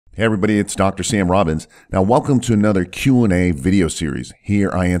Hey everybody, it's Dr. Sam Robbins. Now welcome to another Q&A video series. Here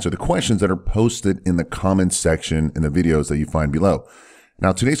I answer the questions that are posted in the comments section in the videos that you find below.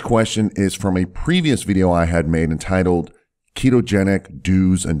 Now today's question is from a previous video I had made entitled Ketogenic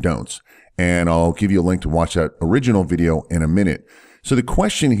Do's and Don'ts. And I'll give you a link to watch that original video in a minute. So the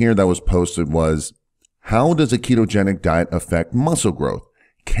question here that was posted was, how does a ketogenic diet affect muscle growth?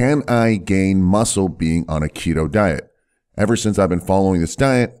 Can I gain muscle being on a keto diet? Ever since I've been following this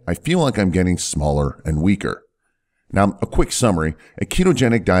diet, I feel like I'm getting smaller and weaker. Now, a quick summary. A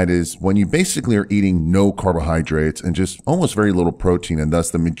ketogenic diet is when you basically are eating no carbohydrates and just almost very little protein, and thus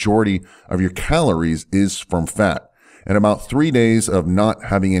the majority of your calories is from fat. And about 3 days of not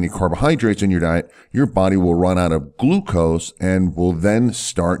having any carbohydrates in your diet, your body will run out of glucose and will then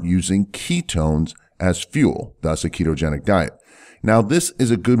start using ketones as fuel, thus a ketogenic diet. Now, this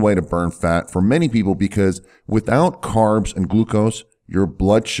is a good way to burn fat for many people because without carbs and glucose, your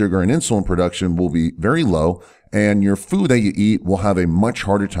blood sugar and insulin production will be very low, and your food that you eat will have a much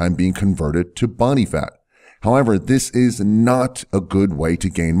harder time being converted to body fat. However, this is not a good way to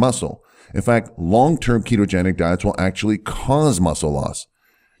gain muscle. In fact, long-term ketogenic diets will actually cause muscle loss.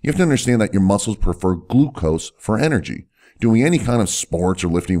 You have to understand that your muscles prefer glucose for energy. Doing any kind of sports or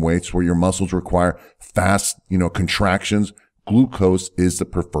lifting weights where your muscles require fast, contractions, glucose is the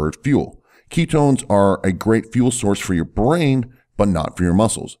preferred fuel. Ketones are a great fuel source for your brain, but not for your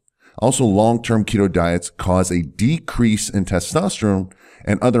muscles. Also, long-term keto diets cause a decrease in testosterone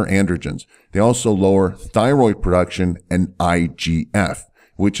and other androgens. They also lower thyroid production and IGF,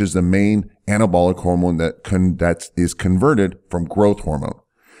 which is the main anabolic hormone that is converted from growth hormone.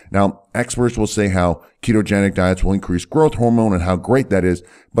 Now, experts will say how ketogenic diets will increase growth hormone and how great that is,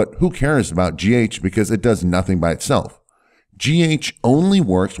 but who cares about GH because it does nothing by itself. GH only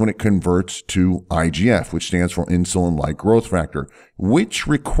works when it converts to IGF, which stands for insulin-like growth factor, which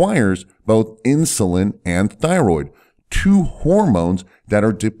requires both insulin and thyroid, two hormones that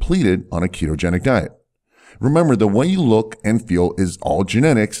are depleted on a ketogenic diet. Remember, the way you look and feel is all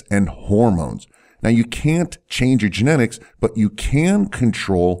genetics and hormones. Now, you can't change your genetics, but you can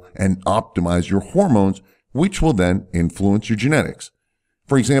control and optimize your hormones, which will then influence your genetics.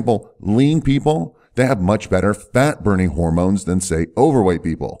 For example, lean people, they have much better fat-burning hormones than, say, overweight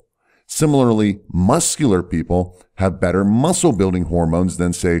people. Similarly, muscular people have better muscle-building hormones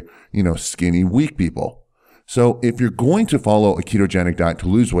than, say, skinny, weak people. So if you're going to follow a ketogenic diet to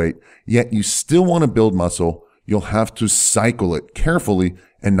lose weight, yet you still want to build muscle, you'll have to cycle it carefully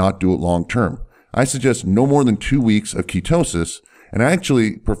and not do it long-term. I suggest no more than 2 weeks of ketosis, and I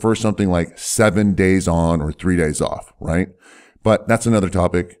actually prefer something like 7 days on or 3 days off, right? But that's another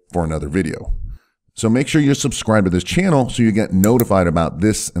topic for another video. So make sure you're subscribed to this channel so you get notified about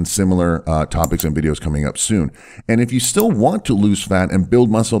this and similar topics and videos coming up soon. And if you still want to lose fat and build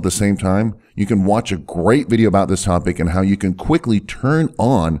muscle at the same time, you can watch a great video about this topic and how you can quickly turn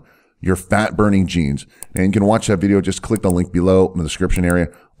on your fat-burning genes. And you can watch that video. Just click the link below in the description area.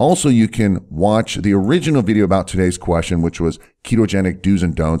 Also, you can watch the original video about today's question, which was ketogenic do's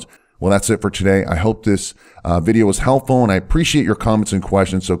and don'ts. Well, that's it for today. I hope this video was helpful, and I appreciate your comments and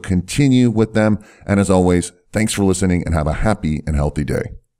questions, so continue with them. And as always, thanks for listening and have a happy and healthy day.